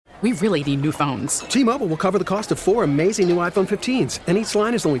We really need new phones. T-Mobile will cover the cost of 4 amazing new iPhone 15s, and each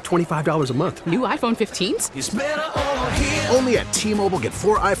line is only $25 a month. New iPhone 15s? It's better over here. Only at T-Mobile, get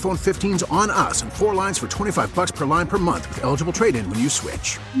 4 iPhone 15s on us and 4 lines for $25 per line per month with eligible trade-in when you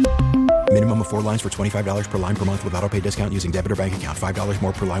switch. Minimum of 4 lines for $25 per line per month with autopay discount using debit or bank account. $5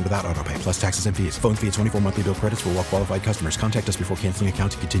 more per line without autopay, plus taxes and fees. Phone fee at 24 monthly bill credits for well-qualified customers. Contact us before canceling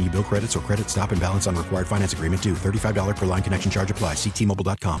account to continue bill credits or credit stop and balance on required finance agreement due. $35 per line connection charge applies. See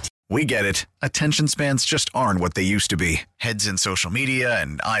T-Mobile.com. We get it. Attention spans just aren't what they used to be. Heads in social media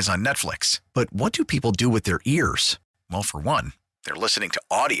and eyes on Netflix. But what do people do with their ears? Well, for one, they're listening to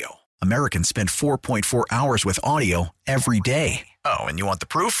audio. Americans spend 4.4 hours with audio every day. Oh, and you want the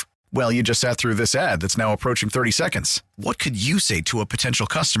proof? Well, you just sat through this ad that's now approaching 30 seconds. What could you say to a potential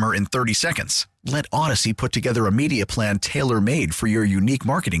customer in 30 seconds? Let Odyssey put together a media plan tailor-made for your unique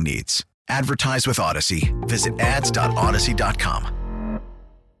marketing needs. Advertise with Odyssey. Visit ads.odyssey.com.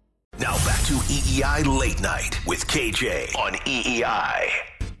 Now back to EEI Late Night with KJ on EEI.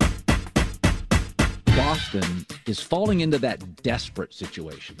 Boston is falling into that desperate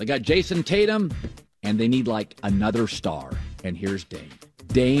situation. They got Jason Tatum, and they need like another star. And here's Dame.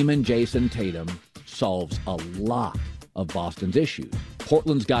 Dame and Jason Tatum solves a lot of Boston's issues.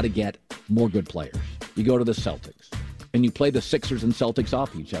 Portland's got to get more good players. You go to the Celtics, and you play the Sixers and Celtics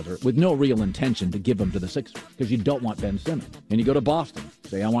off each other with no real intention to give them to the Sixers because you don't want Ben Simmons. And you go to Boston,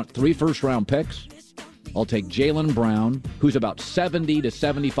 say, I want 3 first-round picks. I'll take Jaylen Brown, who's about 70 to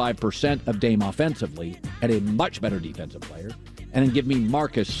 75% of Dame offensively, and a much better defensive player. And then give me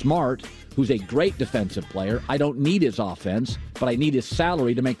Marcus Smart, who's a great defensive player. I don't need his offense, but I need his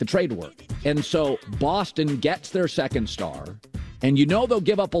salary to make the trade work. And so Boston gets their second star, and you know they'll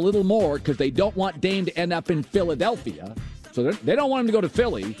give up a little more because they don't want Dame to end up in Philadelphia. So they don't want him to go to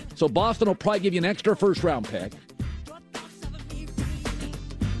Philly. So Boston will probably give you an extra first-round pick.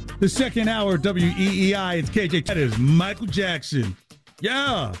 The second hour, WEEI, it's KJ. That is Michael Jackson.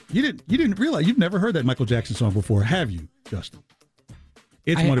 Yeah, you didn't realize, you've never heard that Michael Jackson song before, have you, Justin?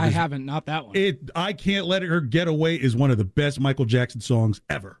 It's one of his, I haven't, not that one. I Can't Let Her Get Away is one of the best Michael Jackson songs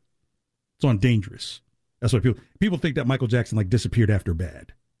ever. It's on Dangerous. That's why people think that Michael Jackson like disappeared after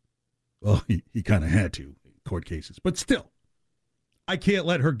Bad. Well, he kind of had to in court cases, but still, I Can't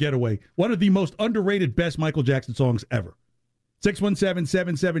Let Her Get Away. One of the most underrated, best Michael Jackson songs ever.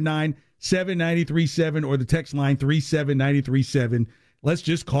 617-779-7937 or the text line 37937. Let's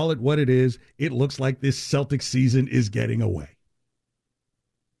just call it what it is. It looks like this Celtics season is getting away.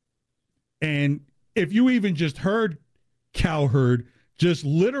 And if you even just heard Cowherd just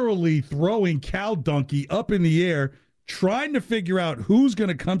literally throwing Cow Donkey up in the air, trying to figure out who's going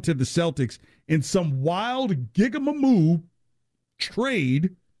to come to the Celtics in some wild gigamoo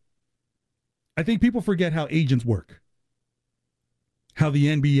trade, I think people forget how agents work, how the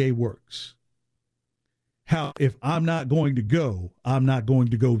NBA works, how if I'm not going to go, I'm not going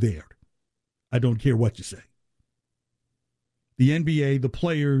to go there. I don't care what you say. The NBA, the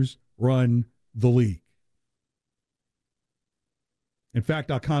players, run the league. In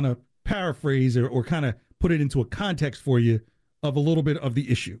fact, I'll kind of paraphrase or kind of put it into a context for you of a little bit of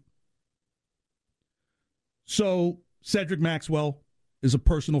the issue. So Cedric Maxwell is a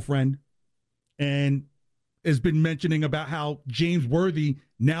personal friend and has been mentioning about how James Worthy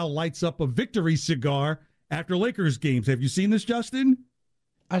now lights up a victory cigar after Lakers games. Have you seen this, Justin?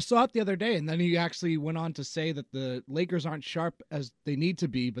 I saw it the other day, and then he actually went on to say that the Lakers aren't sharp as they need to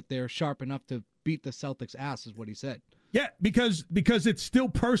be, but they're sharp enough to beat the Celtics' ass, is what he said. Yeah, because it's still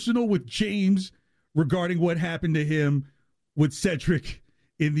personal with James regarding what happened to him with Cedric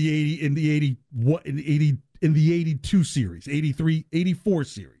in the 82 series, 83, 84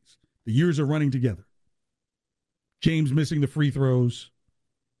 series. The years are running together. James missing the free throws.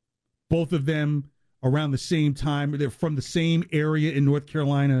 Both of them around the same time. They're from the same area in North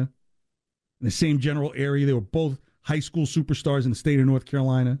Carolina, in the same general area. They were both high school superstars in the state of North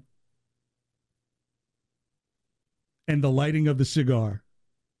Carolina. And the lighting of the cigar.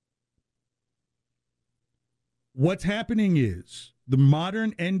 What's happening is the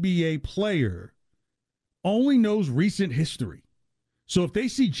modern NBA player only knows recent history. So if they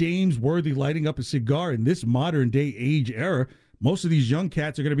see James Worthy lighting up a cigar in this modern day age era, most of these young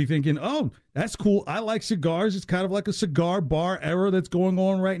cats are going to be thinking, oh, that's cool. I like cigars. It's kind of like a cigar bar era that's going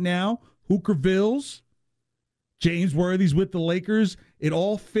on right now. Hookervilles, James Worthy's with the Lakers. It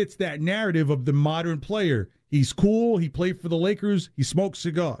all fits that narrative of the modern player. He's cool. He played for the Lakers. He smokes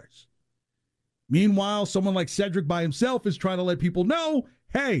cigars. Meanwhile, someone like Cedric by himself is trying to let people know,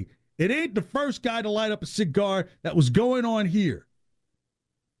 hey, it ain't the first guy to light up a cigar that was going on here.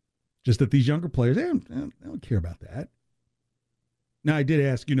 Just that these younger players, they don't care about that. Now, I did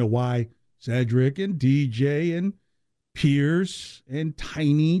ask, why Cedric and DJ and Pierce and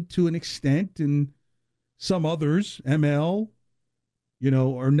Tiny to an extent and some others, ML,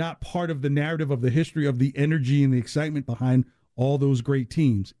 are not part of the narrative of the history of the energy and the excitement behind all those great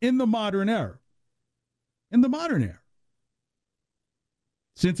teams in the modern era.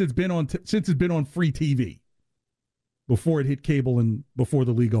 Since it's been on free TV before it hit cable and before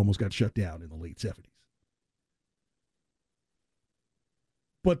the league almost got shut down in the late 70s.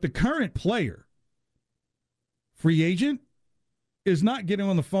 But the current player, free agent, is not getting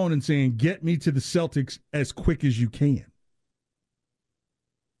on the phone and saying, get me to the Celtics as quick as you can.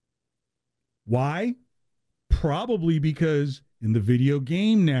 Why? Probably because in the video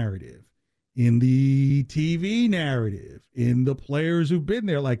game narrative, in the TV narrative, in the players who've been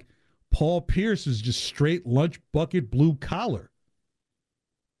there, like Paul Pierce is just straight lunch bucket blue collar.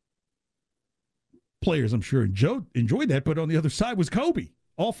 Players, I'm sure, enjoyed that, but on the other side was Kobe,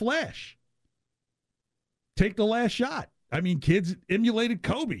 all flash. Take the last shot. I mean, kids emulated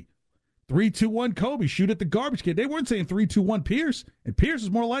Kobe. 3-2-1 Kobe, shoot at the garbage can. They weren't saying 3-2-1 Pierce, and Pierce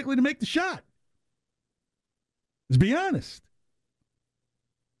is more likely to make the shot. Let's be honest.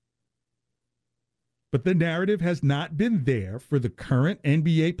 But the narrative has not been there for the current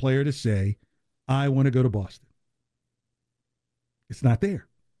NBA player to say, I want to go to Boston. It's not there.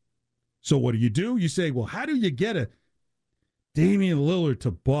 So what do? You say, well, how do you get a Damian Lillard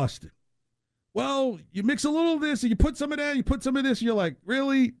to Boston? Well, you mix a little of this, and you put some of that, you put some of this, and you're like,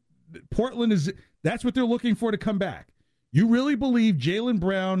 really? Portland that's what they're looking for to come back. You really believe Jaylen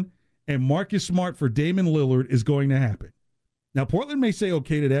Brown and Marcus Smart for Damian Lillard is going to happen? Now, Portland may say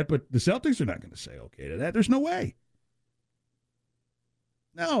okay to that, but the Celtics are not going to say okay to that. There's no way.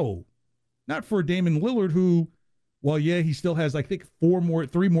 No, not for Damian Lillard, who, well, yeah, he still has, I think,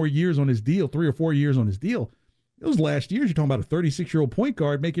 3 more years on his deal, 3 or 4 years on his deal. Those last years, you're talking about a 36-year-old point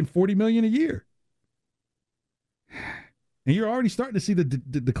guard making $40 million a year. And you're already starting to see the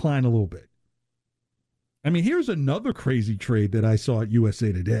decline a little bit. I mean, here's another crazy trade that I saw at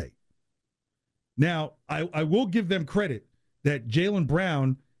USA Today. Now, I will give them credit that Jaylen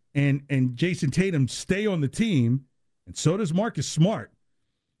Brown and Jason Tatum stay on the team, and so does Marcus Smart.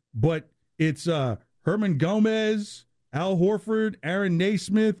 But it's Herman Gomez, Al Horford, Aaron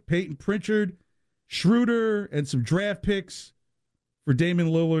Naismith, Peyton Pritchard, Schroeder, and some draft picks for Damian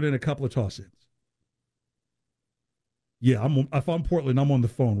Lillard and a couple of toss-ins. Yeah, if I'm Portland, I'm on the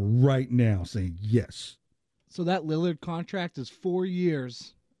phone right now saying yes. So that Lillard contract is 4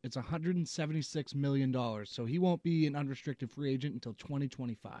 years. It's $176 million. So he won't be an unrestricted free agent until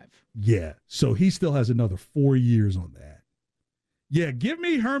 2025. Yeah, so he still has another 4 years on that. Yeah, give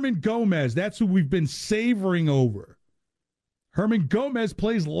me Herman Gomez. That's who we've been savoring over. Herman Gomez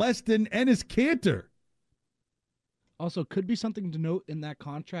plays less than Enes Kanter. Also, could be something to note in that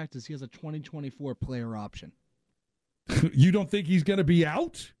contract is he has a 2024 player option. You don't think he's going to be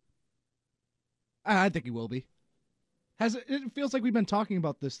out? I think he will be. It feels like we've been talking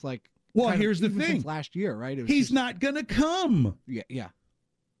about this here's the thing. Since last year, right? He's not going to come. Yeah.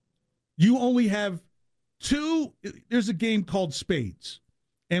 You only have 2. There's a game called Spades.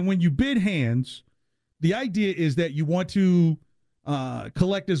 And when you bid hands, the idea is that you want to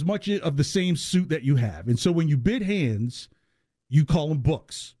collect as much of the same suit that you have. And so when you bid hands, you call them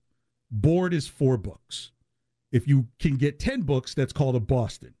books. Board is 4 books. If you can get 10 books, that's called a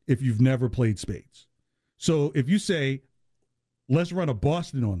Boston, if you've never played spades. So if you say, let's run a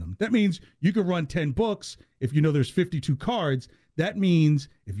Boston on them, that means you can run 10 books. If you know there's 52 cards, that means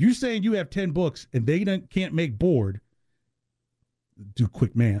if you're saying you have 10 books and they can't make board, do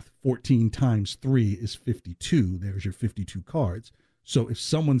quick math, 14 times 3 is 52. There's your 52 cards. So if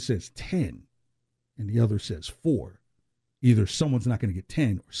someone says 10 and the other says 4, either someone's not going to get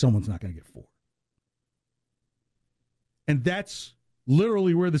 10 or someone's not going to get 4. And that's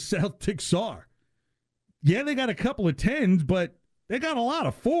literally where the Celtics are. Yeah, they got a couple of 10s, but they got a lot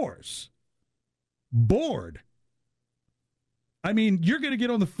of 4s. Bored. I mean, you're going to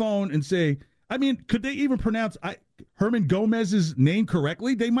get on the phone and say, could they even pronounce Herman Gomez's name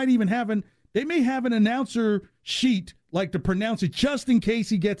correctly? They might even have an announcer sheet to pronounce it just in case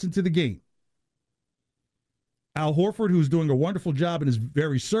he gets into the game. Al Horford, who's doing a wonderful job and is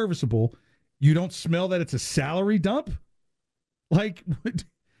very serviceable, you don't smell that it's a salary dump?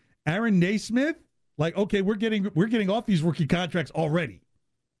 Aaron Naismith? Okay, we're getting off these rookie contracts already.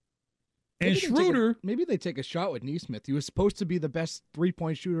 And Schroeder... Maybe they take a shot with Naismith. He was supposed to be the best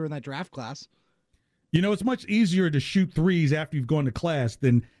three-point shooter in that draft class. It's much easier to shoot threes after you've gone to class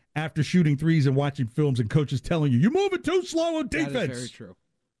than after shooting threes and watching films and coaches telling you, you're moving too slow on defense. That is very true.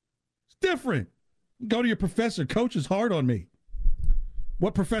 It's different. Go to your professor. Coach is hard on me.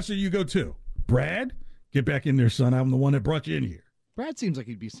 What professor you go to? Brad? Get back in there, son. I'm the one that brought you in here. Brad seems like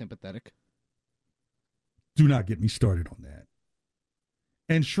he'd be sympathetic. Do not get me started on that.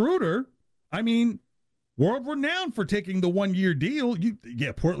 And Schroeder, I mean, world renowned for taking the 1-year deal.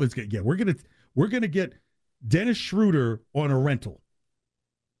 Portland's we're gonna get Dennis Schroeder on a rental,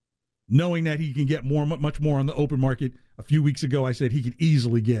 knowing that he can get much more on the open market. A few weeks ago, I said he could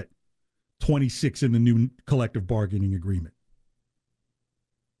easily get 26 in the new collective bargaining agreement.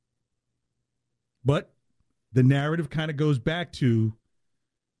 But the narrative kind of goes back to,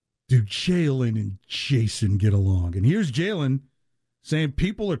 do Jalen and Jason get along? And here's Jalen saying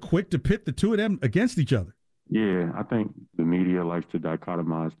people are quick to pit the two of them against each other. Yeah, I think the media likes to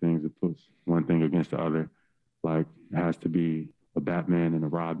dichotomize things. It puts one thing against the other. Like, it has to be a Batman and a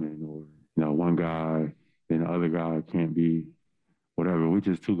Robin, or, one guy and the other guy can't be whatever. We're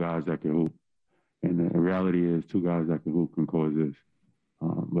just two guys that can hoop. And the reality is two guys that can hoop can coexist.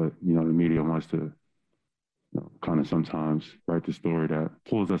 But, the media wants to kind of sometimes write the story that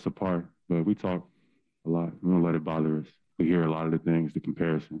pulls us apart. But we talk a lot. We don't let it bother us. We hear a lot of the things, the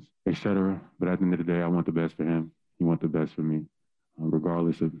comparisons, et cetera. But at the end of the day, I want the best for him. He wants the best for me,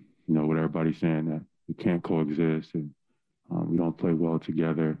 regardless of, what everybody's saying, that we can't coexist and we don't play well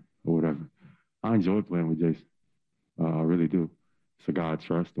together or whatever. I enjoy playing with Jason. I really do. It's a guy I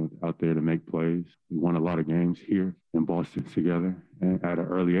trust out there to make plays. We won a lot of games here in Boston together and at an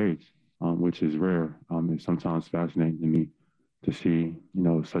early age, which is rare. It's sometimes fascinating to me to see,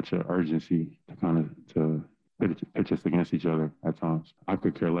 such an urgency to kind of to pitch us against each other at times. I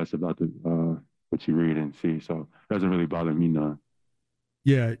could care less about what you read and see, so it doesn't really bother me none.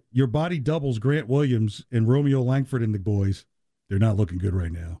 Yeah, your body doubles Grant Williams and Romeo Langford and the boys. They're not looking good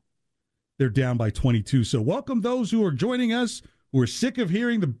right now. They're down by 22. So welcome those who are joining us, who are sick of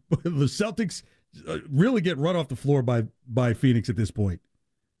hearing the Celtics really get run off the floor by Phoenix at this point.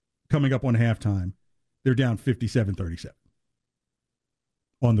 Coming up on halftime, they're down 57-37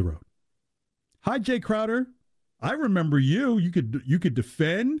 on the road. Hi, Jay Crowder. I remember you. You could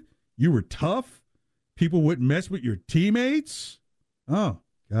defend. You were tough. People wouldn't mess with your teammates. Oh,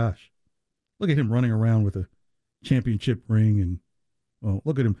 gosh. Look at him running around with a championship ring. And,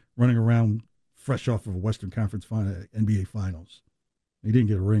 look at him running around fresh off of a Western Conference NBA Finals. He didn't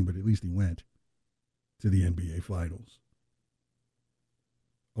get a ring, but at least he went to the NBA Finals.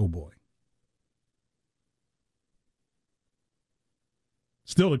 Oh, boy.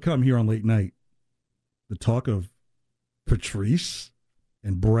 Still to come here on Late Night, the talk of Patrice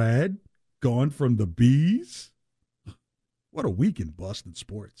and Brad gone from the Bees. What a week in Boston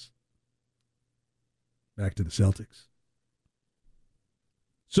sports. Back to the Celtics.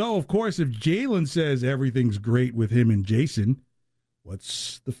 So, of course, if Jalen says everything's great with him and Jason,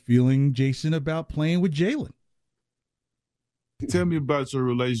 what's the feeling, Jason, about playing with Jalen? Tell me about your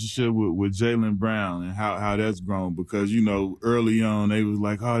relationship with Jaylen Brown and how that's grown, because, early on they was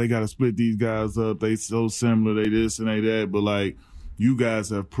like, oh, they got to split these guys up. They so similar, they this and they that. But, you guys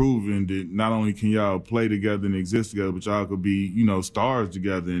have proven that not only can y'all play together and exist together, but y'all could be, stars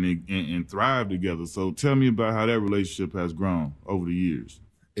together and thrive together. So tell me about how that relationship has grown over the years.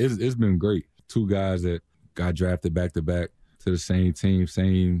 It's been great. Two guys that got drafted back-to-back to the same team,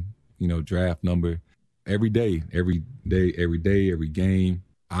 same, draft number. Every day, every game.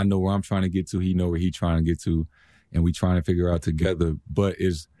 I know where I'm trying to get to. He know where he's trying to get to. And we trying to figure out together. But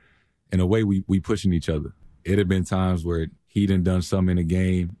it's, in a way, we pushing each other. It had been times where he done something in a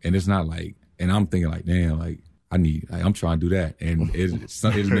game, and it's not and I'm thinking damn, I'm trying to do that. And it's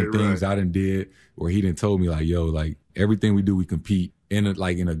been things I did where he told me yo, everything we do, we compete in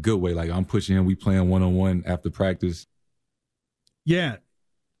a good way. I'm pushing him, we playing one-on-one after practice. Yeah.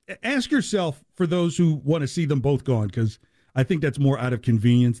 Ask yourself, for those who want to see them both gone, because I think that's more out of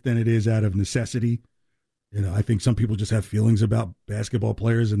convenience than it is out of necessity. I think some people just have feelings about basketball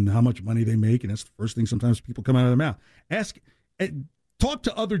players and how much money they make, and that's the first thing sometimes people come out of their mouth. Talk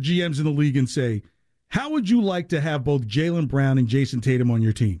to other GMs in the league and say, how would you like to have both Jaylen Brown and Jason Tatum on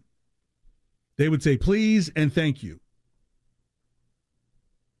your team? They would say, please and thank you.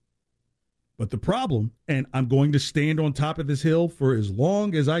 But the problem, and I'm going to stand on top of this hill for as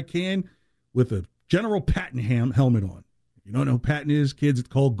long as I can with a General Patton helmet on. If you don't know who Patton is, kids, it's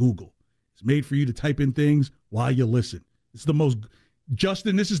called Google. It's made for you to type in things while you listen. It's the most,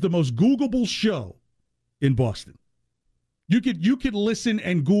 Justin, this is the most Googleable show in Boston. You could listen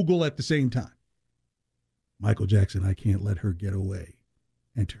and Google at the same time. Michael Jackson, I can't let her get away.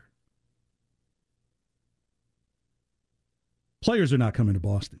 Enter. Players are not coming to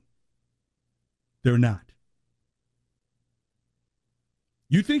Boston. They're not.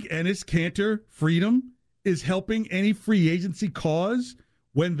 You think Enes Kanter freedom is helping any free agency cause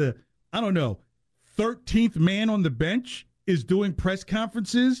when the, 13th man on the bench is doing press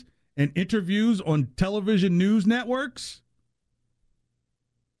conferences and interviews on television news networks?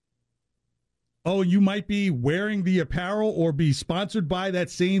 Oh, you might be wearing the apparel or be sponsored by that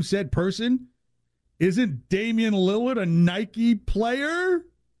same said person? Isn't Damian Lillard a Nike player?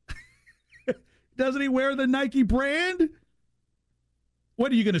 Doesn't he wear the Nike brand?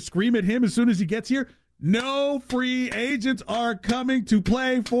 What, are you going to scream at him as soon as he gets here? No free agents are coming to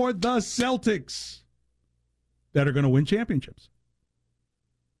play for the Celtics that are going to win championships.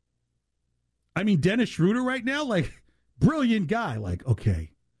 I mean, Dennis Schroeder right now, brilliant guy.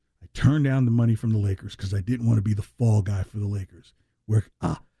 Okay, I turned down the money from the Lakers because I didn't want to be the fall guy for the Lakers.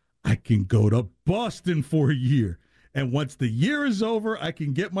 I can go to Boston for a year. And once the year is over, I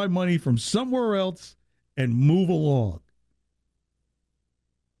can get my money from somewhere else and move along.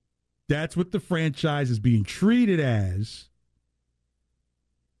 That's what the franchise is being treated as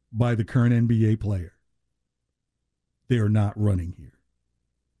by the current NBA player. They are not running here.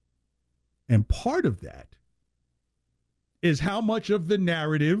 And part of that is how much of the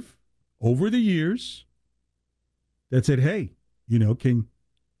narrative over the years that said, hey,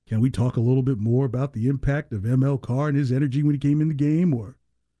 can we talk a little bit more about the impact of ML Carr and his energy when he came in the game, or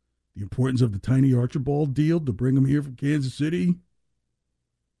the importance of the Tiny Archibald deal to bring him here from Kansas City?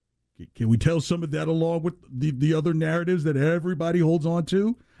 Can we tell some of that along with the other narratives that everybody holds on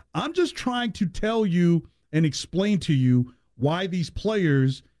to? I'm just trying to tell you and explain to you why these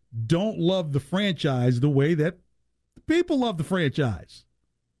players don't love the franchise the way that the people love the franchise.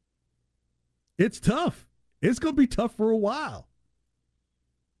 It's tough. It's going to be tough for a while.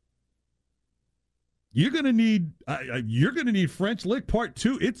 You're going to need French Lick Part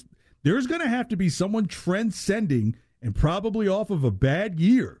 2. There's going to have to be someone transcending and probably off of a bad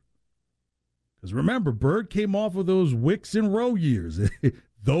year. Because remember, Bird came off of those Wicks and Rowe years.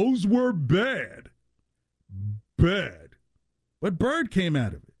 Those were bad. Bad. But Bird came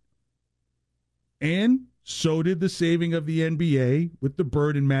out of it. And so did the saving of the NBA with the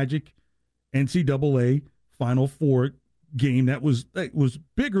Bird and Magic NCAA Final Four game that was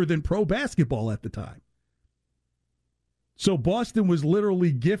bigger than pro basketball at the time. So Boston was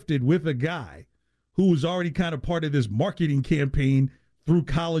literally gifted with a guy who was already kind of part of this marketing campaign through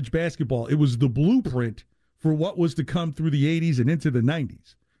college basketball. It was the blueprint for what was to come through the 80s and into the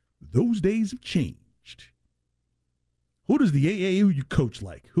 90s. Those days have changed. Who does the AAU coach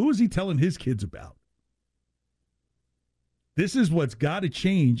like? Who is he telling his kids about? This is what's got to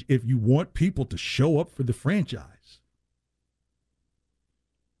change if you want people to show up for the franchise.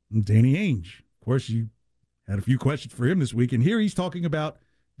 And Danny Ainge, of course, you had a few questions for him this week, and here he's talking about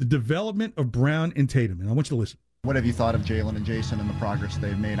the development of Brown and Tatum. And I want you to listen. What have you thought of Jalen and Jason and the progress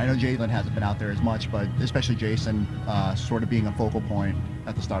they've made? I know Jalen hasn't been out there as much, but especially Jason sort of being a focal point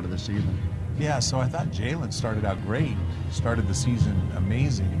at the start of the season. Yeah, so I thought Jalen started out great. Started the season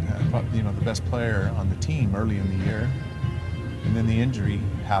amazing. The best player on the team early in the year. And then the injury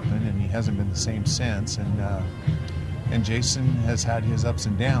happened, and he hasn't been the same since. And Jason has had his ups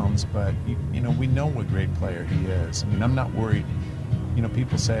and downs, but, we know what great player he is. I mean, I'm not worried.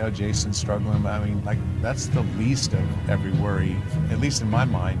 People say, oh, Jason's struggling. I mean, that's the least of every worry, at least in my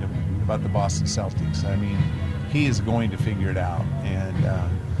mind, about the Boston Celtics. I mean, he is going to figure it out.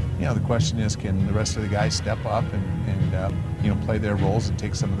 And, the question is, can the rest of the guys step up and play their roles and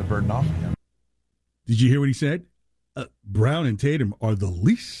take some of the burden off of him? Did you hear what he said? Brown and Tatum are the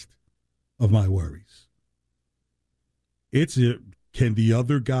least of my worries. Can the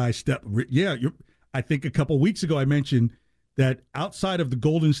other guy step? Yeah, I think a couple weeks ago I mentioned that outside of the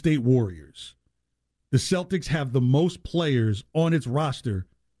Golden State Warriors, the Celtics have the most players on its roster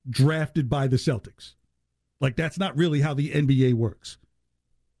drafted by the Celtics. That's not really how the NBA works.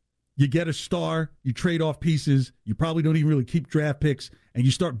 You get a star, you trade off pieces, you probably don't even really keep draft picks, and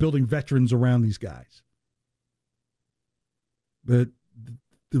you start building veterans around these guys. But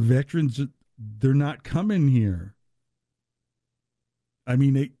the veterans, they're not coming here. I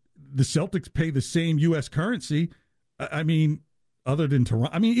mean, the Celtics pay the same U.S. currency. I mean, other than Toronto.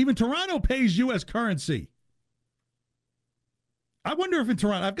 I mean, even Toronto pays U.S. currency. I wonder if in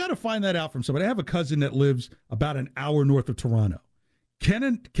Toronto, I've got to find that out from somebody. I have a cousin that lives about an hour north of Toronto. Can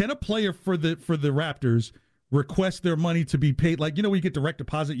a player for the Raptors request their money to be paid? When you get direct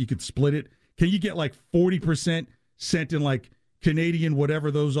deposit, you could split it. Can you get 40% sent in Canadian, whatever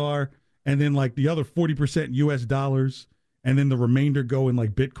those are, and then the other 40% in U.S. dollars, and then the remainder go in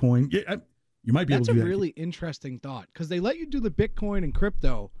Bitcoin? Yeah, you might be able to do that. That's a really interesting thought, because they let you do the Bitcoin and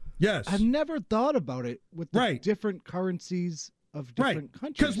crypto. Yes. I've never thought about it with the different currencies of different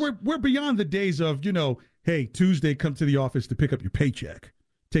countries. Because we're beyond the days of, hey, Tuesday, come to the office to pick up your paycheck.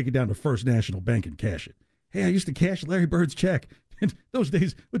 take it down to First National Bank and cash it. Hey, I used to cash Larry Bird's check. In those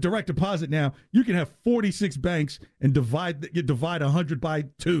days, with direct deposit now, you can have 46 banks and divide 100 by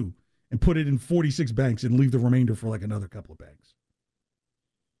 2 and put it in 46 banks and leave the remainder for like another couple of banks.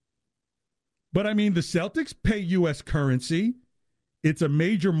 But, I mean, the Celtics pay U.S. currency. It's a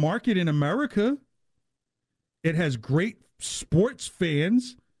major market in America. It has great sports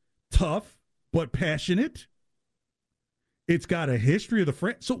fans, tough but passionate. It's got a history of the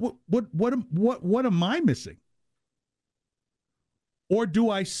franchise. So what am I missing? Or do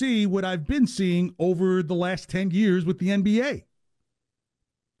I see what I've been seeing over the last 10 years with the NBA?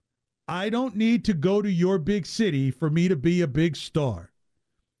 I don't need to go to your big city for me to be a big star.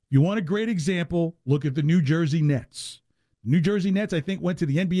 You want a great example? Look at the New Jersey Nets. New Jersey Nets, I think, went to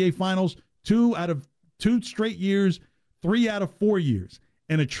the NBA Finals 2 out of 2 straight years, 3 out of 4 years.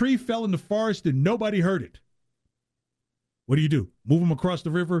 And a tree fell in the forest and nobody heard it. What do? Move them across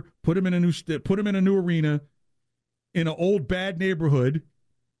the river, put them in a new arena, in an old bad neighborhood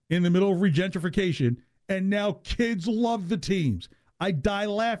in the middle of regentrification, and now kids love the teams. I die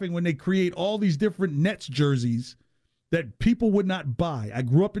laughing when they create all these different Nets jerseys that people would not buy. I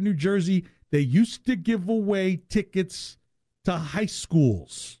grew up in New Jersey. They used to give away tickets to high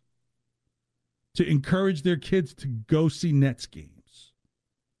schools to encourage their kids to go see Nets games.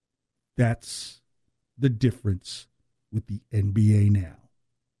 That's the difference with the NBA now.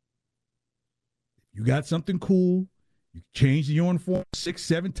 If you got something cool, you change the uniform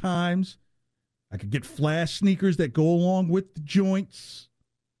 6-7 times. I could get flash sneakers that go along with the joints.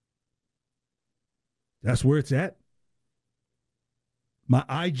 That's where it's at. My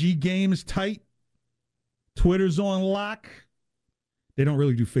IG game is tight. Twitter's on lock. They don't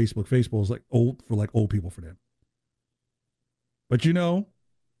really do Facebook. Facebook is like old people for them. But you know,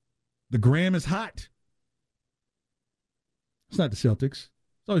 the gram is hot. It's not the Celtics.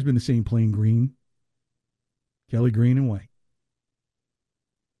 It's always been the same plain green. Kelly green and white.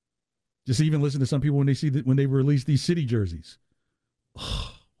 Just even listen to some people when they release these city jerseys.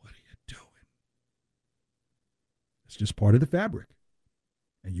 Oh, what are you doing? It's just part of the fabric.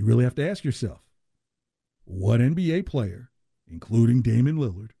 And you really have to ask yourself, what NBA player, including Damian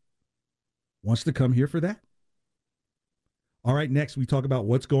Lillard, wants to come here for that? All right, next we talk about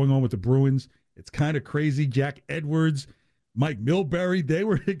what's going on with the Bruins. It's kind of crazy. Jack Edwards, Mike Milbury, they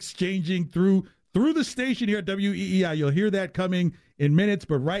were exchanging through the station here at WEEI. You'll hear that coming in minutes,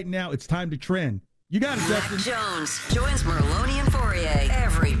 but right now it's time to trend. You got it, Justin. Jones joins Merloni and Fourier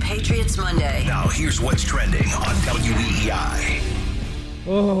every Patriots Monday. Now here's what's trending on WEEI.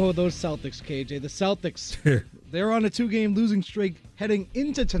 Oh, those Celtics, KJ. The Celtics, they're on a 2-game losing streak heading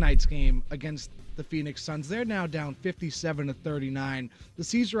into tonight's game against the Phoenix Suns. They're now down 57-39. The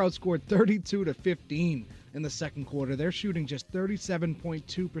Caesar outscored 32-15 in the second quarter. They're shooting just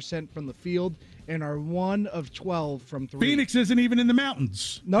 37.2% from the field and are 1 of 12 from 3. Phoenix isn't even in the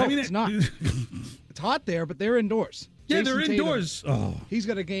mountains. No, it's not. It's hot there, but they're indoors. Yeah, Jason they're indoors. Tatum, he's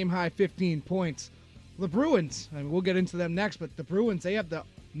got a game-high 15 points. The Bruins, I mean, we'll get into them next, but the Bruins, they have the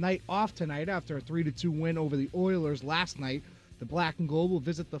night off tonight after a 3-2 win over the Oilers last night. The Black and Gold will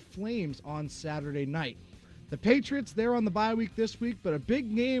visit the Flames on Saturday night. The Patriots, they're on the bye week this week, but a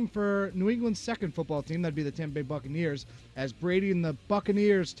big game for New England's second football team, that'd be the Tampa Bay Buccaneers, as Brady and the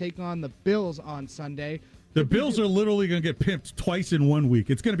Buccaneers take on the Bills on Sunday. The Bills are literally going to get pimped twice in 1 week.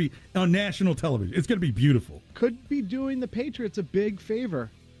 It's going to be on national television. It's going to be beautiful. Could be doing the Patriots a big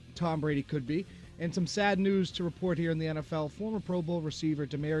favor. Tom Brady could be. And some sad news to report here in the NFL. Former Pro Bowl receiver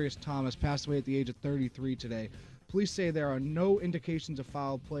Demaryius Thomas passed away at the age of 33 today. Police say there are no indications of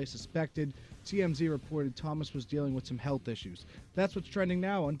foul play suspected. TMZ reported Thomas was dealing with some health issues. That's what's trending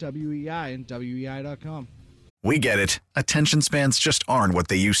now on WEEI and WEEI.com. We get it. Attention spans just aren't what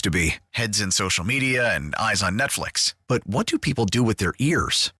they used to be. Heads in social media and eyes on Netflix. But what do people do with their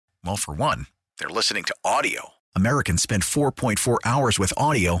ears? Well, for one, they're listening to audio. Americans spend 4.4 hours with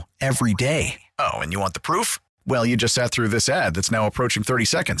audio every day. Oh, and you want the proof? Well, you just sat through this ad that's now approaching 30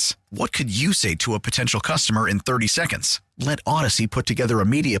 seconds. What could you say to a potential customer in 30 seconds? Let Odyssey put together a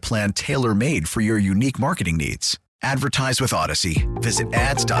media plan tailor-made for your unique marketing needs. Advertise with Odyssey. Visit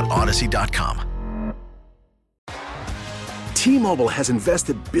ads.odyssey.com. T-Mobile has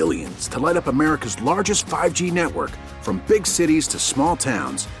invested billions to light up America's largest 5G network, from big cities to small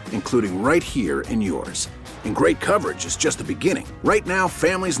towns, including right here in yours. And great coverage is just the beginning. Right now,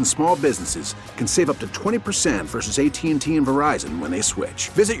 families and small businesses can save up to 20% versus AT&T and Verizon when they switch.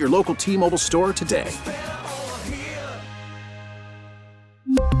 Visit your local T-Mobile store today.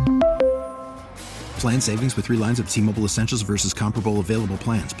 Plan savings with 3 lines of T-Mobile Essentials versus comparable available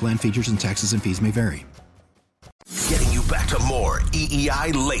plans. Plan features and taxes and fees may vary. Getting you back to more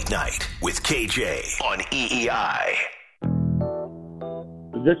EEI Late Night with KJ on EEI.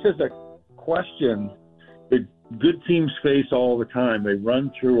 This is a question that good teams face all the time. They run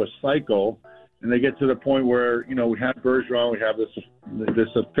through a cycle, and they get to the point where, we have Bergeron, we have this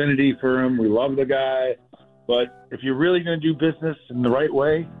affinity for him, we love the guy, but if you're really going to do business in the right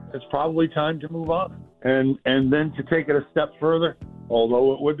way, it's probably time to move on. And then to take it a step further,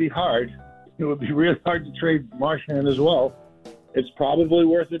 although it would be hard, it would be really hard to trade Marchand as well. It's probably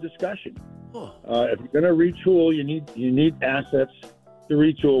worth a discussion. If you're going to retool, you need assets to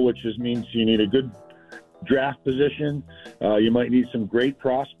retool, which means you need a good draft position. You might need some great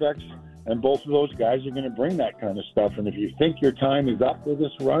prospects, and both of those guys are going to bring that kind of stuff. And if you think your time is up with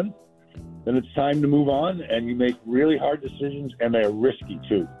this run, then it's time to move on, and you make really hard decisions, and they're risky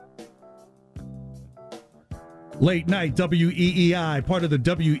too. Late Night WEEI, part of the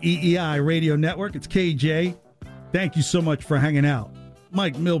WEEI radio network. It's KJ. Thank you so much for hanging out.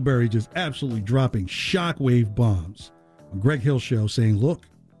 Mike Milbury just absolutely dropping shockwave bombs on Greg Hill Show, saying, look,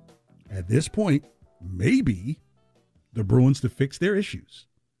 at this point, maybe the Bruins, to fix their issues,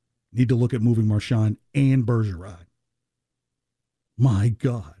 need to look at moving Marchand and Bergeron. My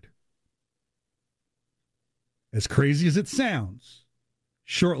God. As crazy as it sounds,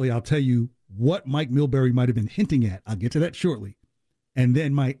 shortly I'll tell you what Mike Milbury might have been hinting at. I'll get to that shortly. And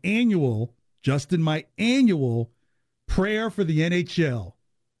then my annual prayer for the NHL.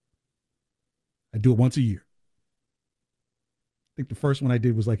 I do it once a year. I think the first one I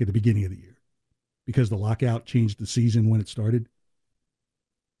did was like at the beginning of the year because the lockout changed the season when it started.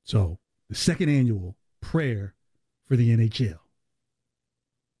 So the second annual prayer for the NHL.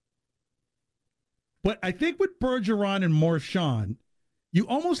 But I think with Bergeron and Marchand, you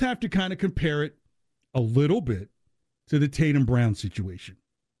almost have to kind of compare it a little bit to the Tatum Brown situation.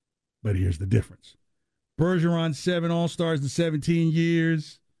 But here's the difference. Bergeron, 7 All-Stars in 17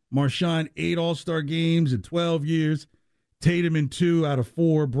 years. Marchand, 8 All-Star games in 12 years. Tatum in 2 out of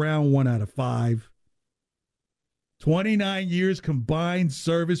 4. Brown, 1 out of 5. 29 years combined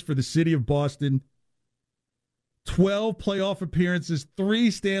service for the city of Boston. 12 playoff appearances, 3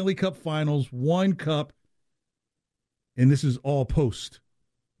 Stanley Cup finals, 1 cup. And this is all post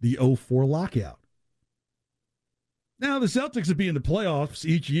the 2004 lockout. Now, the Celtics have been in the playoffs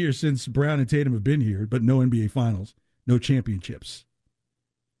each year since Brown and Tatum have been here, but no NBA finals, no championships.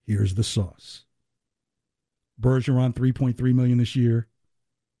 Here's the sauce. Bergeron, $3.3 million this year.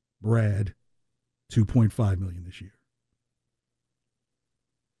 Brad, $2.5 million this year.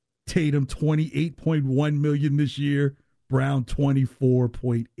 Tatum, $28.1 million this year. Brown,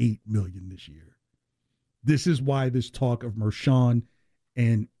 $24.8 million this year. This is why this talk of Marchand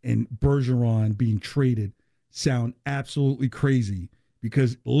and Bergeron being traded sound absolutely crazy,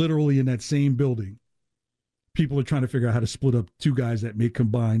 because literally in that same building, people are trying to figure out how to split up 2 guys that make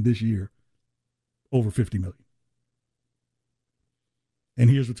combined this year over $50 million. And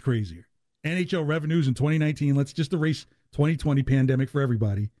here's what's crazier. NHL revenues in 2019, let's just erase 2020 pandemic for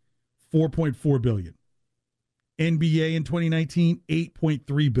everybody, $4.4 billion. NBA in 2019,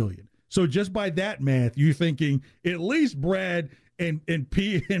 $8.3 billion. So just by that math, you're thinking at least Brad and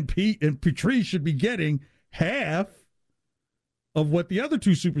Patrice should be getting half of what the other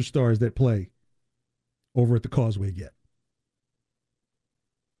 2 superstars that play over at the Causeway get.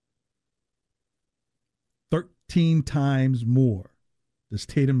 13 times more does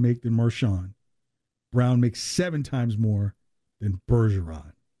Tatum make than Marchand. Brown makes 7 times more than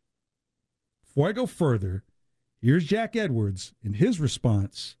Bergeron. Before I go further, here's Jack Edwards in his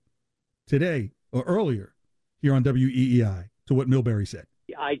response today or earlier here on WEEI to what Milbury said.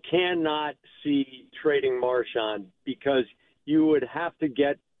 I cannot see trading Marchand because you would have to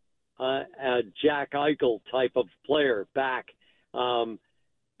get a Jack Eichel type of player back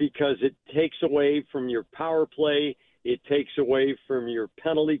because it takes away from your power play. It takes away from your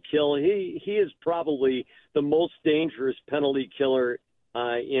penalty kill. He is probably the most dangerous penalty killer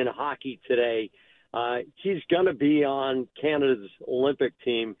in hockey today. He's going to be on Canada's Olympic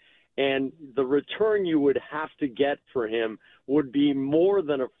team, and the return you would have to get for him would be more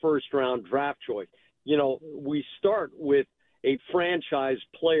than a first-round draft choice. You know, we start with a franchise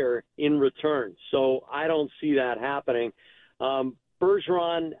player in return, so I don't see that happening.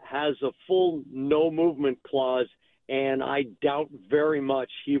 Bergeron has a full no-movement clause, and I doubt very much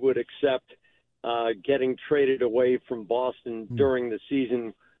he would accept getting traded away from Boston during the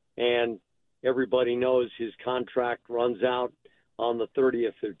season, and everybody knows his contract runs out on the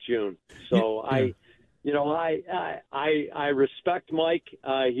 30th of June. So I respect Mike.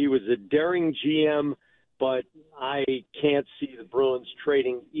 He was a daring GM, but I can't see the Bruins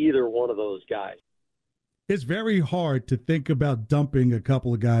trading either one of those guys. It's very hard to think about dumping a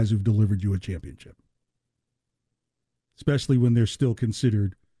couple of guys who've delivered you a championship, especially when they're still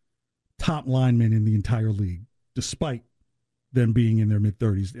considered top linemen in the entire league, despite them being in their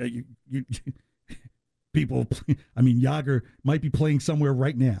mid-30s. People, I mean, Yager might be playing somewhere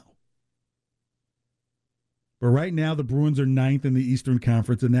right now. But right now, the Bruins are 9th in the Eastern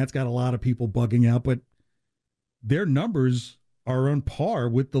Conference, and that's got a lot of people bugging out. But their numbers are on par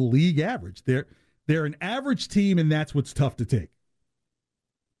with the league average. They're an average team, and that's what's tough to take.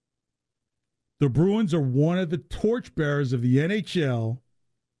 The Bruins are one of the torchbearers of the NHL,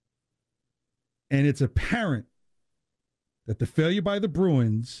 and it's apparent that the failure by the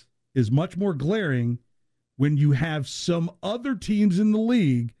Bruins is much more glaring when you have some other teams in the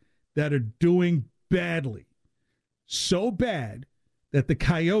league that are doing badly. So bad that the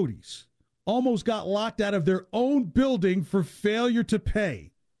Coyotes almost got locked out of their own building for failure to pay.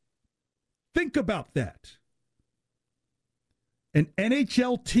 Think about that. An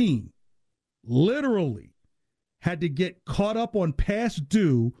NHL team literally had to get caught up on past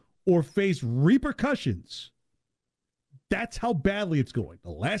due or face repercussions. That's how badly it's going.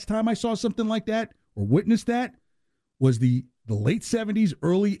 The last time I saw something like that or witnessed that was the late 70s,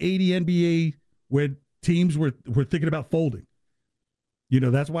 early 80 NBA, where teams were thinking about folding. You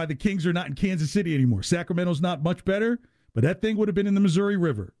know, that's why the Kings are not in Kansas City anymore. Sacramento's not much better, but that thing would have been in the Missouri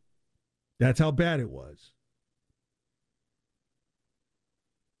River. That's how bad it was.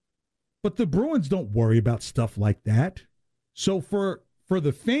 But the Bruins don't worry about stuff like that. So for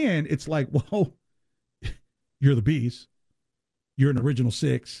the fan, it's like, well, you're the Bees. You're an original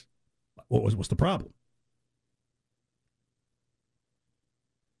six. What's the problem?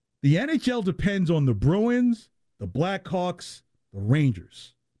 The NHL depends on the Bruins, the Blackhawks, the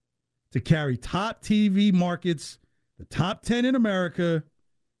Rangers to carry top TV markets, the top 10 in America.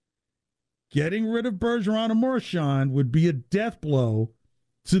 Getting rid of Bergeron and Marchand would be a death blow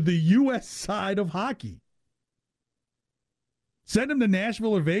to the U.S. side of hockey. Send them to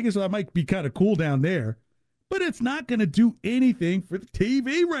Nashville or Vegas, so that might be kind of cool down there, but it's not going to do anything for the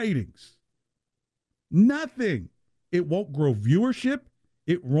TV ratings. Nothing. It won't grow viewership.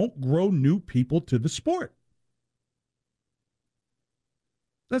 It won't grow new people to the sport.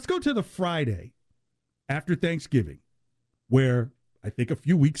 Let's go to the Friday after Thanksgiving, where I think a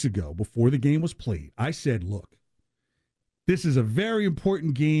few weeks ago, before the game was played, I said, look, this is a very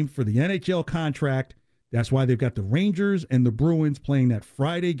important game for the NHL contract. That's why they've got the Rangers and the Bruins playing that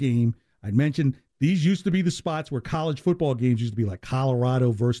Friday game. I mentioned these used to be the spots where college football games used to be, like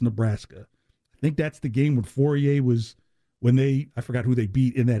Colorado versus Nebraska. I think that's the game when Fourier was, I forgot who they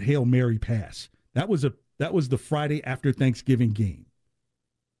beat in that Hail Mary pass. That was the Friday after Thanksgiving game.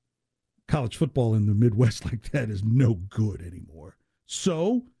 College football in the Midwest like that is no good anymore.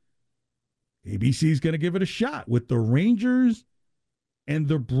 So ABC's going to give it a shot with the Rangers and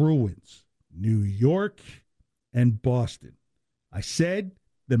the Bruins, New York and Boston. I said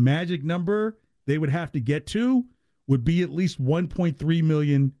the magic number they would have to get to would be at least 1.3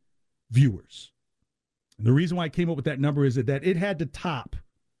 million viewers. And the reason why I came up with that number is that it had to top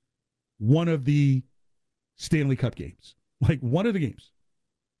one of the Stanley Cup games, like one of the games.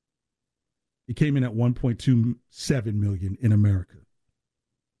 It came in at 1.27 million in America.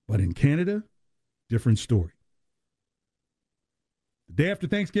 But in Canada, different story. The day after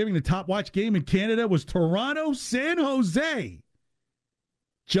Thanksgiving, the top watch game in Canada was Toronto-San Jose.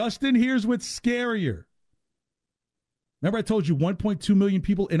 Justin, here's what's scarier. Remember I told you 1.2 million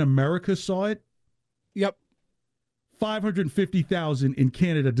people in America saw it? Yep. 550,000 in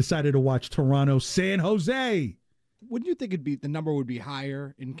Canada decided to watch Toronto-San Jose. Wouldn't you think the number would be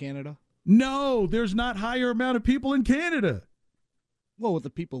higher in Canada? No, there's not higher amount of people in Canada. Well, with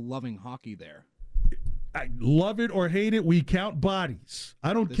the people loving hockey there. I love it or hate it, we count bodies.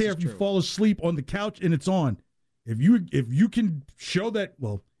 I don't care if you fall asleep on the couch and it's on. If you can show that,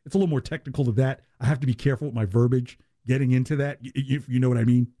 well, it's a little more technical than that. I have to be careful with my verbiage getting into that, if you know what I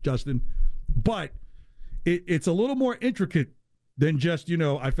mean, Justin. But it's a little more intricate than just,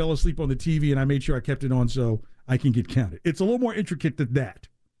 I fell asleep on the TV and I made sure I kept it on so I can get counted. It's a little more intricate than that.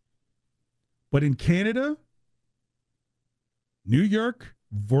 But in Canada, New York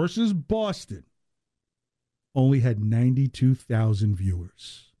versus Boston only had 92,000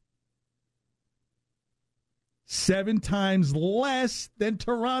 viewers. 7 times less than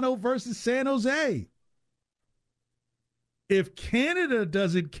Toronto versus San Jose. If Canada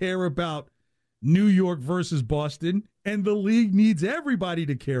doesn't care about New York versus Boston, and the league needs everybody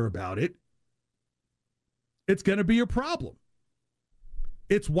to care about it, it's going to be a problem.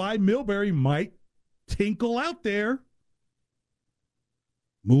 It's why Milbury might tinkle out there,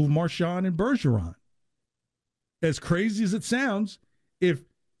 move Marchand and Bergeron. as crazy as it sounds, if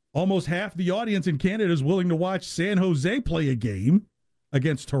almost half the audience in Canada is willing to watch San Jose play a game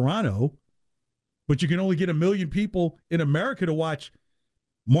against Toronto, but you can only get 1 million people in America to watch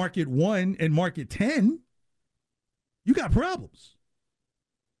Market 1 and Market 10, you got problems.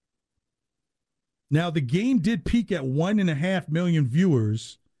 Now, the game did peak at 1.5 million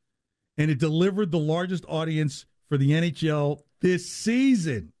viewers, and it delivered the largest audience for the NHL this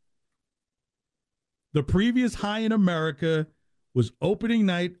season. The previous high in America was opening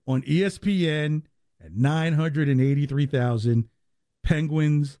night on ESPN at 983,000,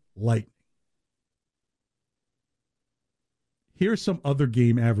 Penguins Lightning. Here's some other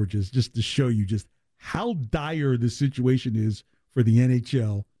game averages just to show you just how dire the situation is for the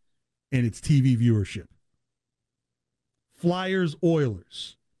NHL and its TV viewership. Flyers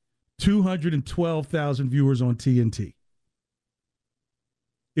Oilers, 212,000 viewers on TNT.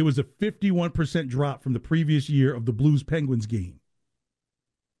 It was a 51% drop from the previous year of the Blues Penguins game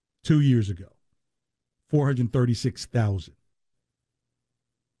 2 years ago, 436,000.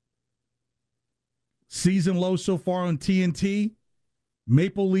 Season low so far on TNT,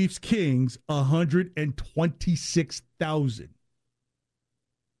 Maple Leafs Kings, 126,000.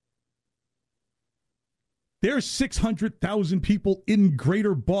 There's 600,000 people in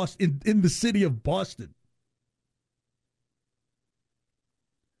greater Boston, in the city of Boston.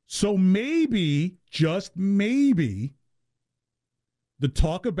 So maybe, just maybe, the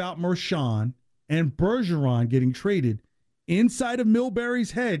talk about Marchand and Bergeron getting traded inside of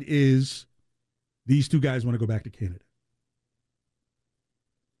Milbury's head is these two guys want to go back to Canada.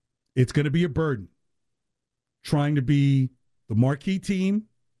 It's going to be a burden. Trying to be the marquee team,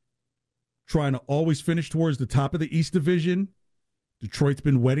 trying to always finish towards the top of the East Division. Detroit's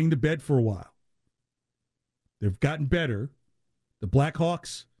been wetting the bed for a while. They've gotten better. The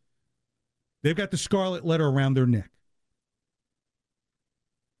Blackhawks, they've got the scarlet letter around their neck.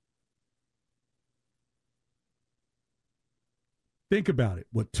 Think about it.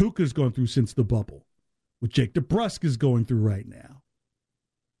 What Tuukka's gone through since the bubble. What Jake DeBrusk is going through right now.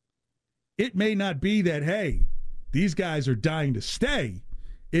 It may not be that, hey, these guys are dying to stay.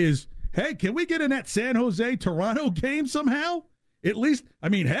 Is, hey, can we get in that San Jose-Toronto game somehow? At least, I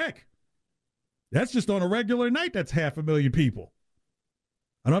mean, heck, that's just on a regular night. That's 500,000 people.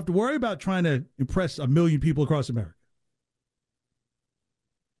 I don't have to worry about trying to impress 1 million people across America.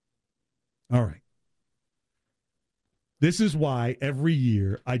 All right. This is why every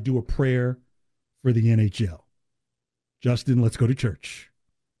year I do a prayer for the NHL. Justin, let's go to church.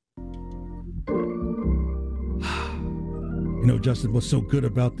 You know, Justin, what's so good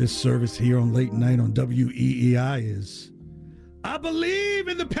about this service here on Late Night on WEEI is I believe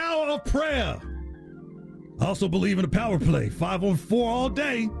in the power of prayer. I also believe in the power play, 5-on-4 all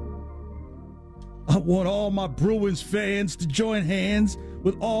day. I want all my Bruins fans to join hands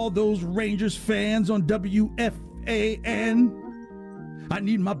with all those Rangers fans on WFAN. I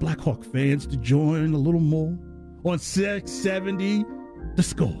need my Blackhawk fans to join a little more on 670 The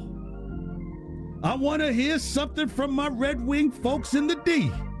Score. I want to hear something from my Red Wing folks in the D.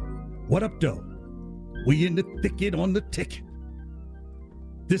 What up, though? We in the thicket on the ticket.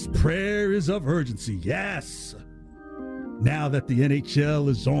 This prayer is of urgency, yes. Now that the NHL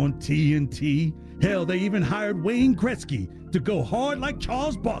is on TNT, hell, they even hired Wayne Gretzky to go hard like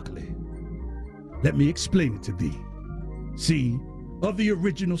Charles Barkley. Let me explain it to thee. See, of the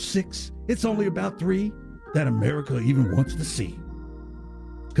original 6, it's only about 3 that America even wants to see.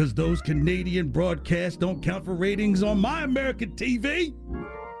 Because those Canadian broadcasts don't count for ratings on my American TV.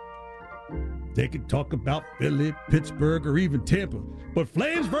 They can talk about Philly, Pittsburgh, or even Tampa. But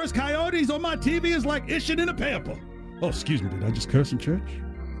Flames versus Coyotes on my TV is like ishing in a pamper. Oh, excuse me, did I just curse in church?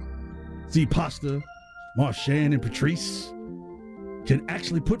 See, Pasta, Marchand, and Patrice can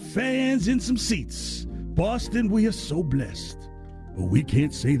actually put fans in some seats. Boston, we are so blessed. But we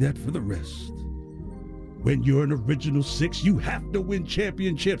can't say that for the rest. When you're an original 6, you have to win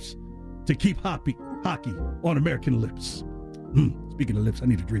championships to keep hockey on American lips. Speaking of lips, I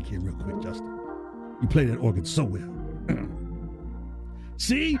need a drink here real quick, Justin. You play that organ so well.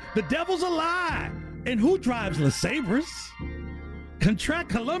 See, the devil's a lie. And who drives Les Sabres? Contract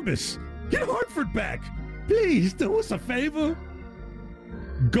Columbus. Get Hartford back. Please do us a favor.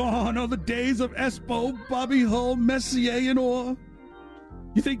 Gone are the days of Espo, Bobby Hull, Messier, and Orr.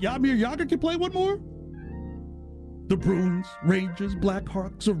 You think Jaromir Jagr can play one more? The Bruins, Rangers,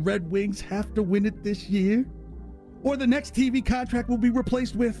 Blackhawks, or Red Wings have to win it this year? Or the next TV contract will be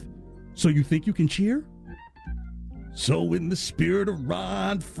replaced with, so you think you can cheer? So in the spirit of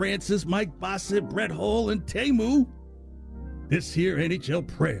Ron, Francis, Mike Bossett, Brett Hull, and Teemu, this here NHL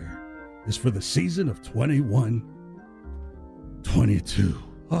prayer is for the season of 21-22. 22.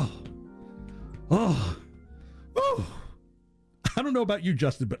 Oh. I don't know about you,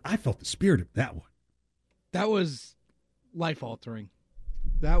 Justin, but I felt the spirit of that one. That was life-altering.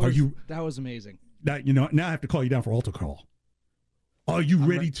 That was amazing. Now I have to call you down for altar call. Are you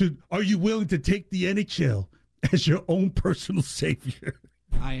are you willing to take the NHL as your own personal savior?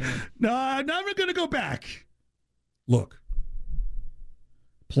 I am. No, I'm never going to go back. Look,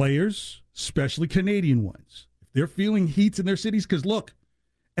 players, especially Canadian ones, if they're feeling heats in their cities, because look,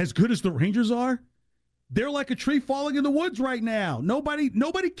 as good as the Rangers are, they're like a tree falling in the woods right now.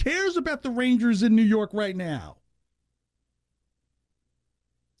 Nobody cares about the Rangers in New York right now.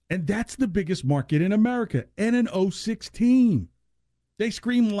 And that's the biggest market in America, and an 06 team. They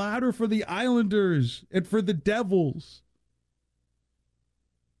scream louder for the Islanders and for the Devils.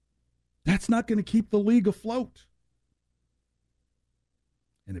 That's not going to keep the league afloat.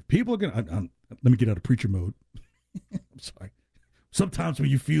 And if people are going to, let me get out of preacher mode. I'm sorry. Sometimes when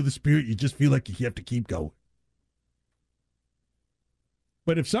you feel the spirit, you just feel like you have to keep going.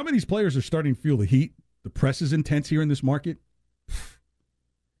 But if some of these players are starting to feel the heat, the press is intense here in this market,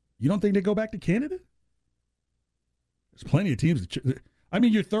 you don't think they go back to Canada? There's plenty of teams.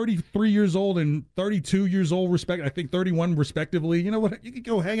 You're 33 years old and 32 years old, I think 31 respectively. You know what? You could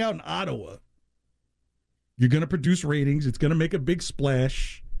go hang out in Ottawa. You're going to produce ratings. It's going to make a big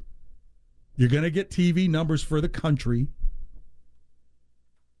splash. You're going to get TV numbers for the country.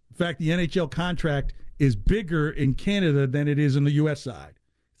 In fact, the NHL contract is bigger in Canada than it is in the U.S. side.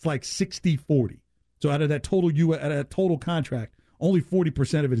 It's like 60-40. So out of that total contract, only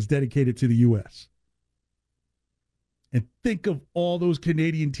 40% of it is dedicated to the U.S. And think of all those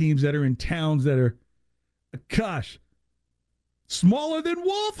Canadian teams that are in towns that are, smaller than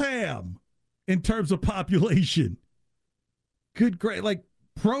Waltham in terms of population. Good, great. Like,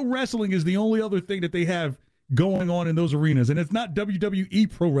 pro wrestling is the only other thing that they have going on in those arenas. And it's not WWE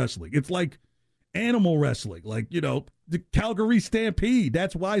pro wrestling. It's like animal wrestling. Like, the Calgary Stampede.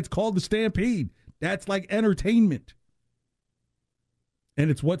 That's why it's called the Stampede. That's like entertainment. And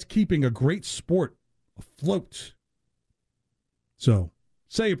it's what's keeping a great sport afloat. So,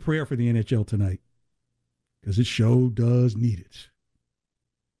 say a prayer for the NHL tonight, because it sure does need it.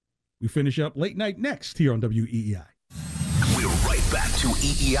 We finish up late night next here on WEEI. We're right back to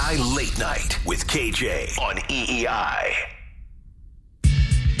EEI Late Night with KJ on EEI.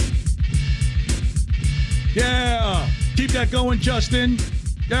 Yeah! Keep that going, Justin.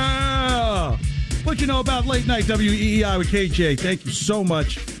 Yeah! What you know about Late Night WEEI with KJ? Thank you so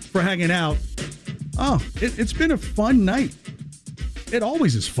much for hanging out. Oh, it's been a fun night. It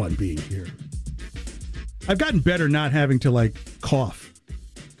always is fun being here. I've gotten better not having to cough,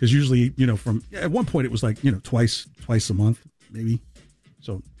 because usually, at one point it was twice a month, maybe.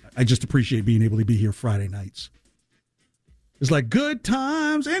 So I just appreciate being able to be here Friday nights. It's like good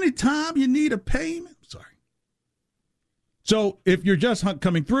times, anytime you need a payment. Sorry. So if you're just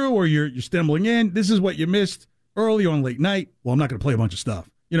coming through or you're stumbling in, this is what you missed early on Late Night. Well, I'm not going to play a bunch of stuff.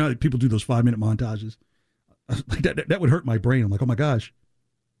 People do those 5-minute montages. Like that would hurt my brain. I'm like, oh my gosh.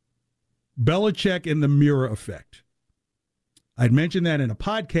 Belichick and the mirror effect. I'd mentioned that in a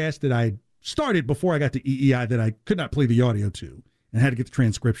podcast that I started before I got to EEI that I could not play the audio to and had to get the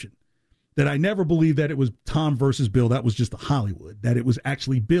transcription. That I never believed that it was Tom versus Bill. That was just a Hollywood. That it was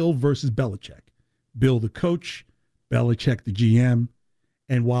actually Bill versus Belichick. Bill the coach, Belichick the GM.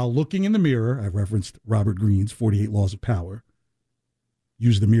 And while looking in the mirror, I referenced Robert Greene's 48 Laws of Power.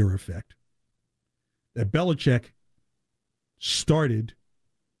 Use the mirror effect. That Belichick started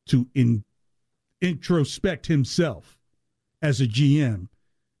to introspect himself as a GM,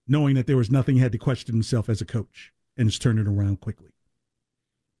 knowing that there was nothing he had to question himself as a coach, and has turned it around quickly.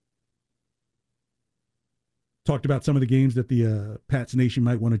 Talked about some of the games that the Pats Nation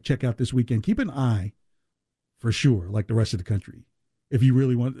might want to check out this weekend. Keep an eye, for sure, like the rest of the country. If you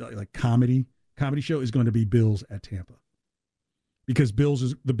really want, comedy show is going to be Bills at Tampa. Because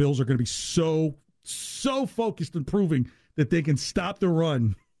the Bills are going to be so focused on proving that they can stop the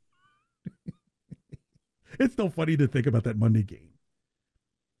run. It's so funny to think about that Monday game.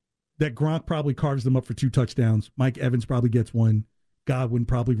 That Gronk probably carves them up for 2 touchdowns. Mike Evans probably gets 1. Godwin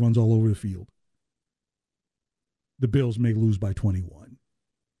probably runs all over the field. The Bills may lose by 21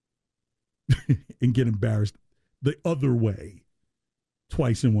 and get embarrassed the other way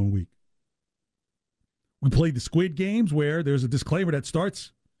twice in 1 week. We played the Squid Games where there's a disclaimer that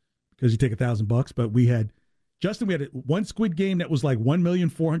starts because you take $1,000, but we had one Squid Game that was like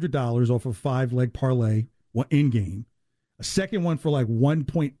 $1,400,000 off a 5-leg parlay in game. A second one for like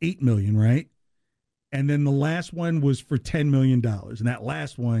 $1.8 million, right? And then the last one was for $10 million. And that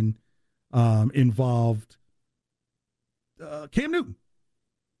last one involved Cam Newton.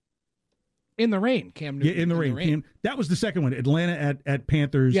 In the rain, Cam Newton. Yeah, in the rain. That was the second one. Atlanta at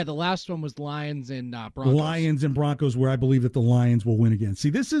Panthers. Yeah, the last one was Lions and Broncos. Lions and Broncos, where I believe that the Lions will win again. See,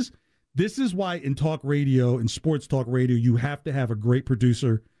 this is why in talk radio, in sports talk radio, you have to have a great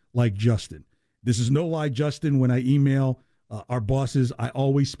producer like Justin. This is no lie, Justin. When I email our bosses, I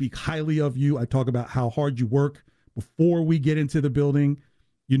always speak highly of you. I talk about how hard you work before we get into the building.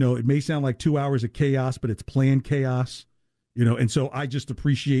 You know, it may sound like 2 hours of chaos, but it's planned chaos. You know, and so I just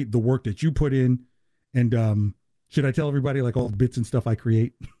appreciate the work that you put in. And should I tell everybody like all the bits and stuff I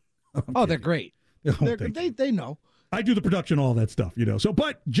create? They're great. They know. I do the production, all that stuff, you know. So,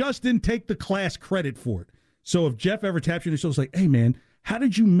 but Justin, take the class credit for it. So if Jeff ever taps you in the show, it's like, hey man, how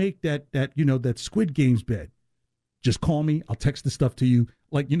did you make that Squid Games bed? Just call me. I'll text the stuff to you.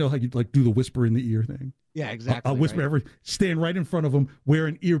 Like, you know how you like do the whisper in the ear thing? Yeah, exactly. I'll whisper stand right in front of him, wear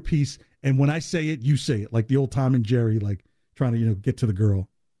an earpiece, and when I say it, you say it. Like the old Tom and Jerry, like trying to, get to the girl.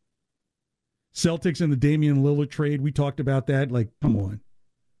 Celtics and the Damian Lillard trade, we talked about that. Like, come on.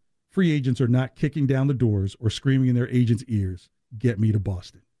 Free agents are not kicking down the doors or screaming in their agents' ears, get me to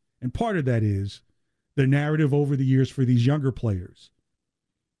Boston. And part of that is the narrative over the years for these younger players.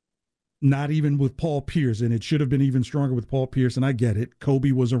 Not even with Paul Pierce, and it should have been even stronger with Paul Pierce, and I get it.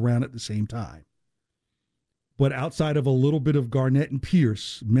 Kobe was around at the same time. But outside of a little bit of Garnett and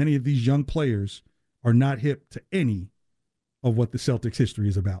Pierce, many of these young players are not hip to any of what the Celtics history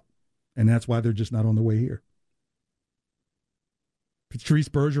is about. And that's why they're just not on the way here. Patrice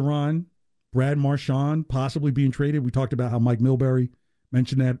Bergeron, Brad Marchand possibly being traded. We talked about how Mike Milbury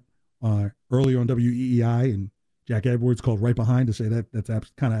mentioned that earlier on WEEI, and Jack Edwards called right behind to say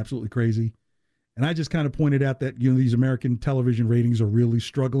that's kind of absolutely crazy. And I just kind of pointed out that, these American television ratings are really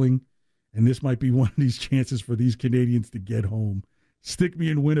struggling, and this might be one of these chances for these Canadians to get home. Stick me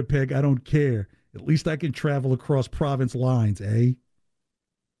in Winnipeg, I don't care. At least I can travel across province lines, eh?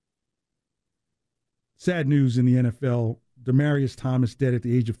 Sad news in the NFL. Demaryius Thomas dead at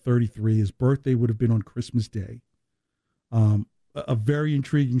the age of 33. His birthday would have been on Christmas Day. A very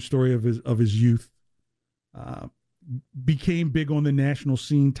intriguing story of his youth. Became big on the national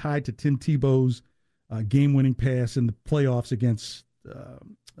scene, tied to Tim Tebow's game-winning pass in the playoffs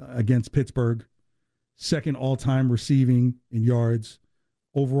against Pittsburgh. Second all-time receiving in yards.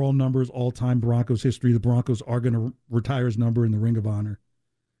 Overall numbers, all-time Broncos history. The Broncos are going to retire his number in the Ring of Honor.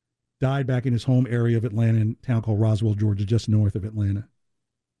 Died back in his home area of Atlanta in a town called Roswell, Georgia, just north of Atlanta.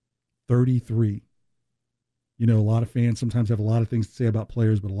 33. A lot of fans sometimes have a lot of things to say about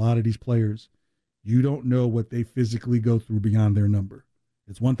players, but a lot of these players, you don't know what they physically go through beyond their number.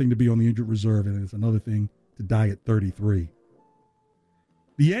 It's one thing to be on the injured reserve, and it's another thing to die at 33.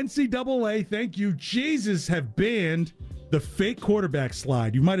 The NCAA, thank you, Jesus, have banned the fake quarterback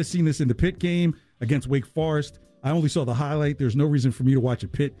slide. You might have seen this in the Pitt game against Wake Forest. I only saw the highlight. There's no reason for me to watch a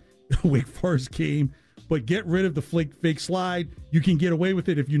Pitt Wake Forest game, but get rid of the fake slide. You can get away with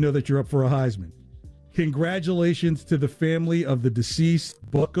it if you know that you're up for a Heisman. Congratulations to the family of the deceased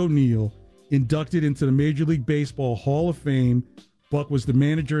Buck O'Neil, inducted into the Major League Baseball Hall of Fame. Buck was the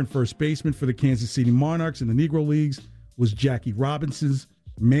manager and first baseman for the Kansas City Monarchs in the Negro Leagues, was Jackie Robinson's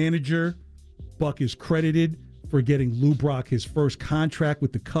manager. Buck is credited for getting Lou Brock his first contract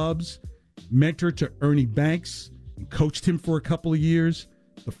with the Cubs, mentor to Ernie Banks, and coached him for a couple of years.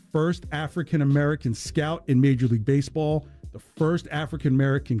 The first African-American scout in Major League Baseball, the first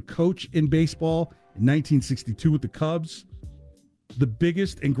African-American coach in baseball in 1962 with the Cubs. The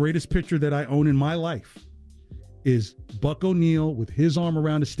biggest and greatest picture that I own in my life is Buck O'Neil with his arm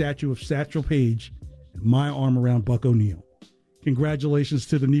around a statue of Satchel Paige and my arm around Buck O'Neil. Congratulations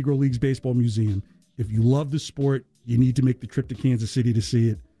to the Negro Leagues Baseball Museum. If you love the sport, you need to make the trip to Kansas City to see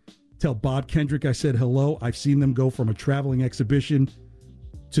it. Tell Bob Kendrick I said hello. I've seen them go from a traveling exhibition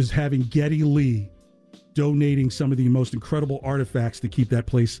to having Geddy Lee donating some of the most incredible artifacts to keep that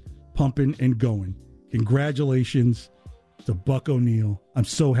place pumping and going. Congratulations to Buck O'Neil. I'm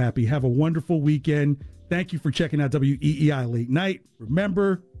so happy. Have a wonderful weekend. Thank you for checking out WEEI Late Night.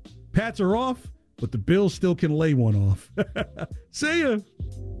 Remember, Pats are off, but the Bills still can lay one off. See ya.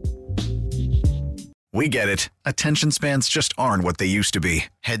 We get it. Attention spans just aren't what they used to be.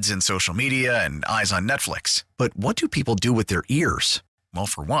 Heads in social media and eyes on Netflix. But what do people do with their ears? Well,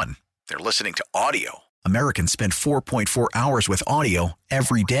 for one, they're listening to audio. Americans spend 4.4 hours with audio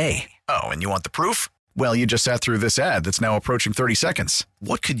every day. Oh, and you want the proof? Well, you just sat through this ad that's now approaching 30 seconds.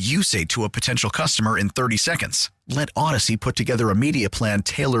 What could you say to a potential customer in 30 seconds? Let Odyssey put together a media plan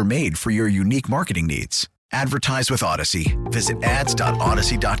tailor-made for your unique marketing needs. Advertise with Odyssey. Visit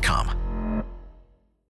ads.odyssey.com.